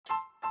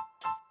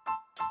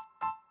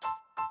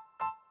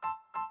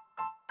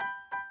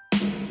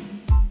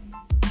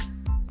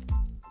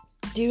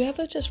Do you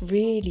ever just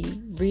really,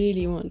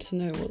 really want to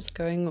know what's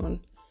going on?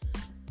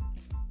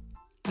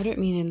 I don't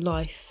mean in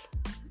life,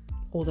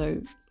 although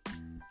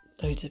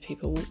loads of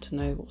people want to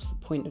know what's the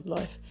point of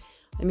life.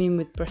 I mean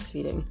with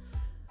breastfeeding.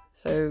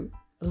 So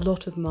a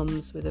lot of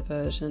mums with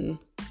aversion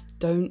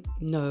don't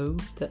know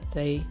that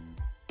they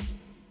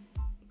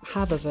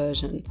have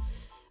aversion.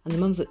 And the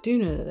mums that do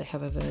know that they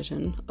have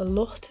aversion, a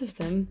lot of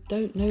them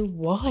don't know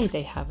why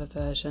they have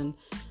aversion.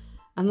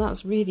 And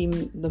that's really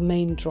the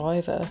main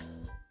driver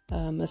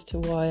as to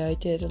why I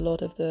did a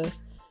lot of the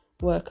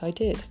work I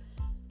did.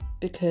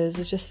 Because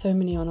there's just so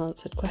many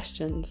unanswered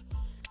questions.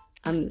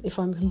 And if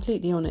I'm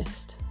completely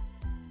honest,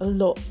 a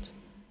lot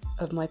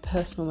of my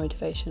personal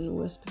motivation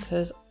was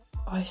because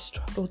I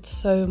struggled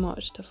so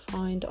much to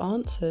find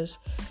answers.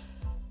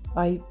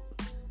 I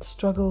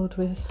struggled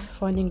with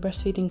finding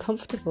breastfeeding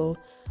comfortable.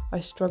 I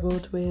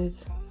struggled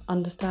with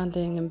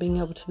understanding and being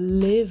able to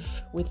live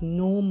with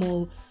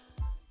normal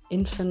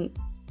infant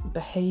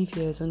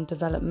behaviours and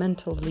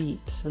developmental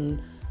leaps,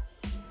 and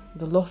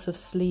the loss of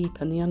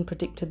sleep and the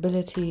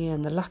unpredictability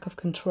and the lack of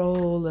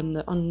control and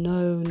the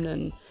unknown.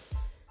 And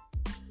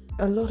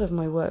a lot of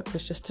my work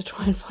was just to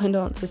try and find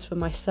answers for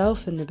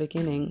myself in the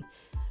beginning.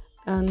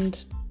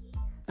 And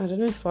I don't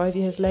know, 5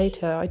 years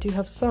later, I do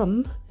have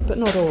some, but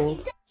not all.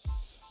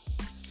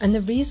 And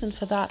the reason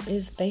for that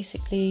is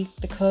basically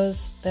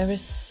because there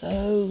is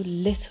so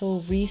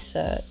little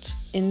research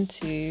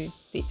into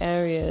the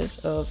areas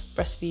of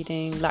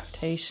breastfeeding,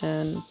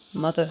 lactation,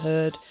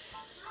 motherhood,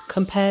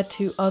 compared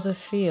to other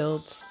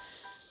fields.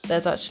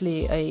 There's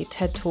actually a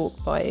TED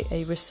talk by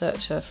a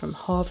researcher from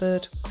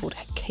Harvard called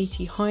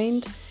Katie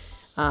Hind,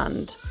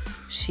 and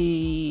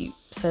she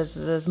says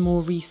that there's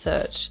more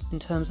research in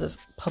terms of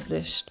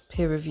published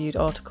peer-reviewed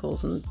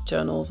articles and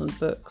journals and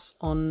books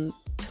on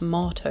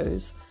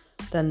tomatoes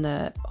than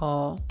there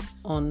are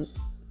on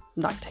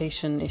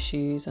lactation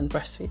issues and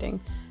breastfeeding.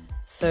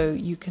 So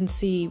you can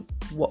see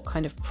what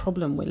kind of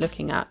problem we're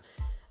looking at,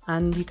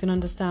 and you can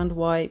understand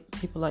why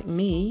people like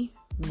me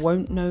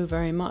won't know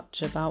very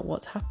much about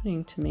what's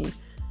happening to me.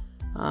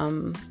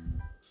 And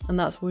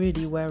that's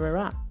really where we're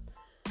at.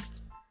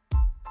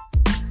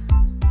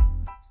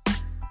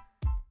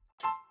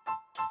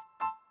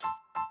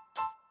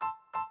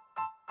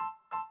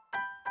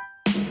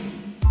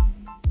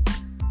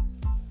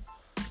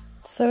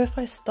 So if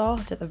I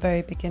start at the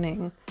very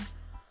beginning,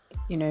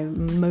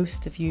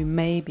 most of you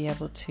may be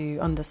able to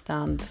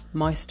understand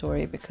my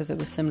story because it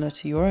was similar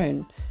to your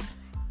own.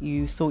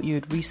 You thought you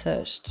had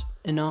researched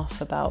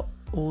enough about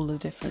all the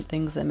different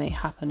things that may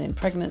happen in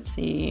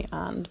pregnancy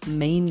and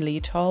mainly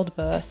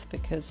childbirth,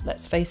 because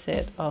let's face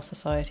it, our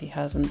society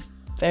has a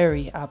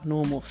very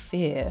abnormal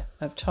fear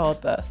of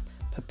childbirth,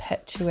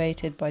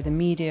 perpetuated by the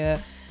media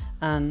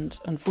and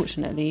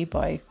unfortunately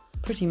by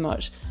pretty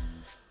much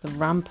the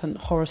rampant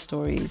horror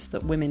stories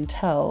that women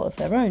tell of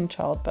their own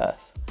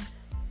childbirth.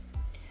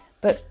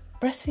 But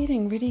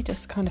breastfeeding really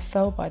just kind of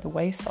fell by the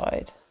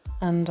wayside,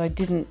 and I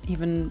didn't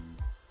even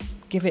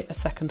give it a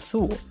second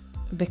thought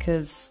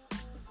because,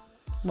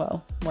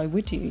 well, why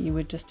would you? You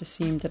would just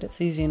assume that it's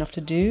easy enough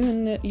to do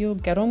and that you'll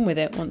get on with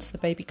it once the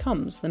baby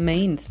comes. The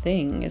main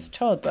thing is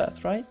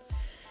childbirth, right?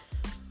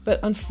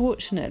 But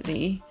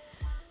unfortunately,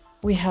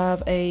 we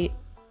have a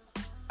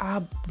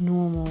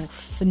abnormal,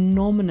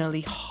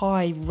 phenomenally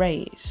high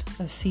rate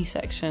of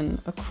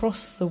C-section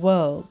across the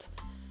world,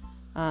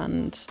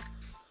 and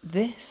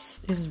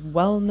this is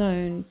well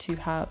known to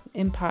have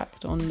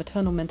impact on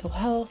maternal mental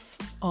health,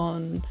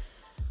 on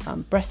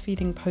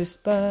breastfeeding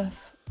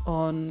post-birth,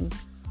 on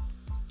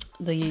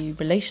the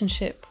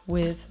relationship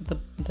with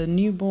the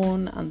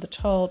newborn and the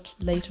child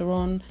later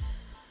on.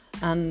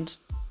 And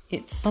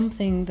it's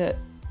something that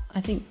I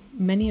think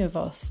many of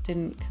us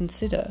didn't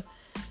consider.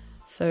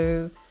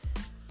 So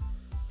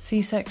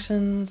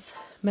C-sections,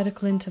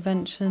 medical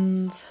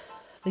interventions,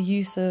 the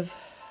use of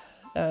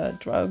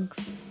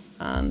drugs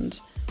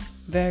and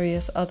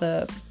various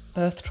other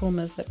birth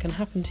traumas that can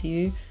happen to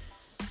you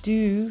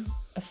do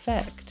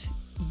affect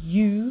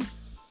you,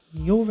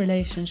 your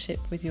relationship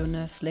with your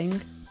nursling,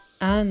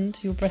 and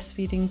your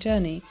breastfeeding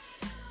journey.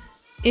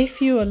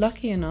 If you are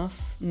lucky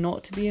enough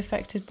not to be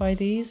affected by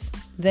these,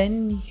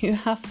 then you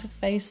have to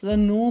face the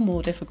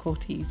normal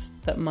difficulties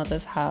that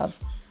mothers have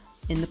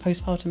in the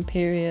postpartum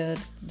period,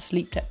 the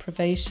sleep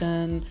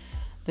deprivation,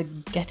 the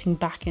getting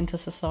back into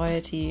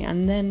society,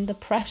 and then the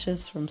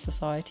pressures from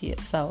society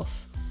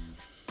itself.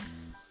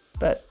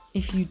 But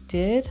if you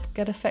did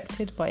get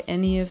affected by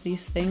any of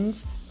these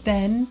things,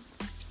 then,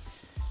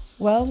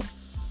 well,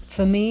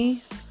 for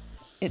me,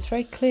 it's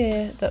very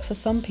clear that for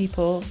some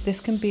people, this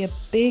can be a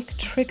big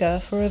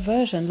trigger for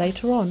aversion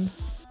later on.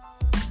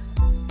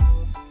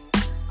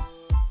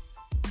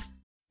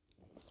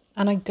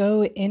 And I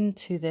go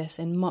into this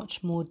in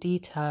much more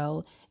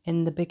detail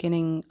in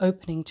the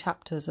opening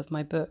chapters of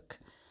my book,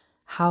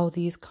 how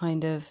these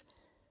kind of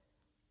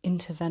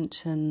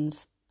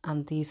interventions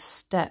and these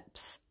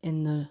steps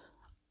in the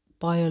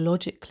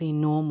biologically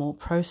normal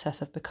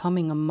process of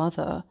becoming a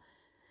mother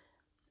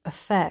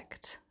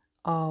affect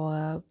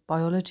our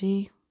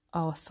biology,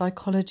 our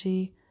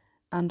psychology,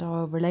 and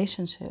our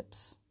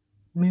relationships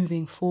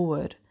moving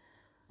forward.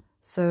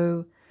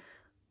 So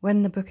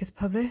when the book is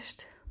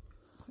published,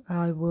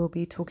 I will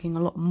be talking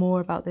a lot more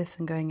about this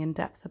and going in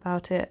depth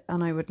about it,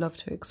 and I would love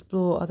to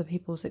explore other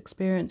people's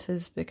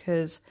experiences,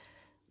 because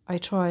I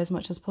try as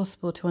much as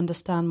possible to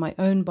understand my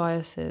own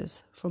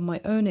biases from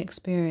my own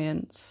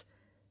experience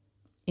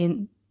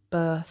in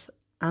birth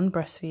and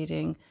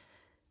breastfeeding,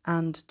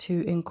 and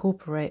to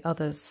incorporate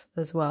others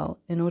as well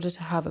in order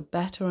to have a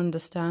better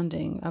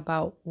understanding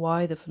about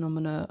why the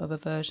phenomena of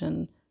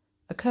aversion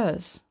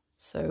occurs.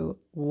 So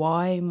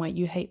why might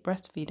you hate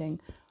breastfeeding?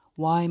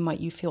 Why might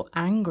you feel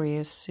angry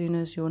as soon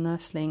as your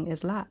nursling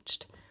is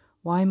latched?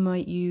 Why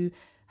might you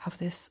have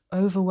this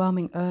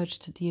overwhelming urge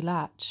to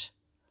delatch?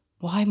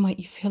 Why might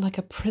you feel like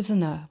a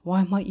prisoner?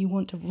 Why might you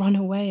want to run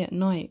away at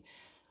night?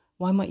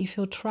 Why might you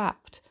feel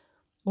trapped?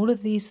 All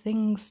of these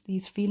things,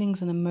 these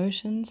feelings and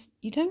emotions,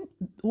 you don't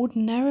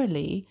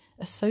ordinarily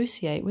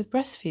associate with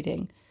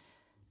breastfeeding.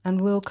 And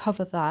we'll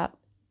cover that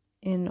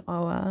in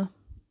our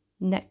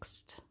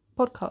next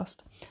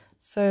podcast.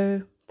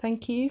 So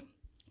thank you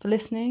for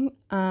listening,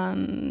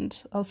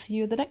 and I'll see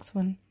you at the next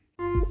one.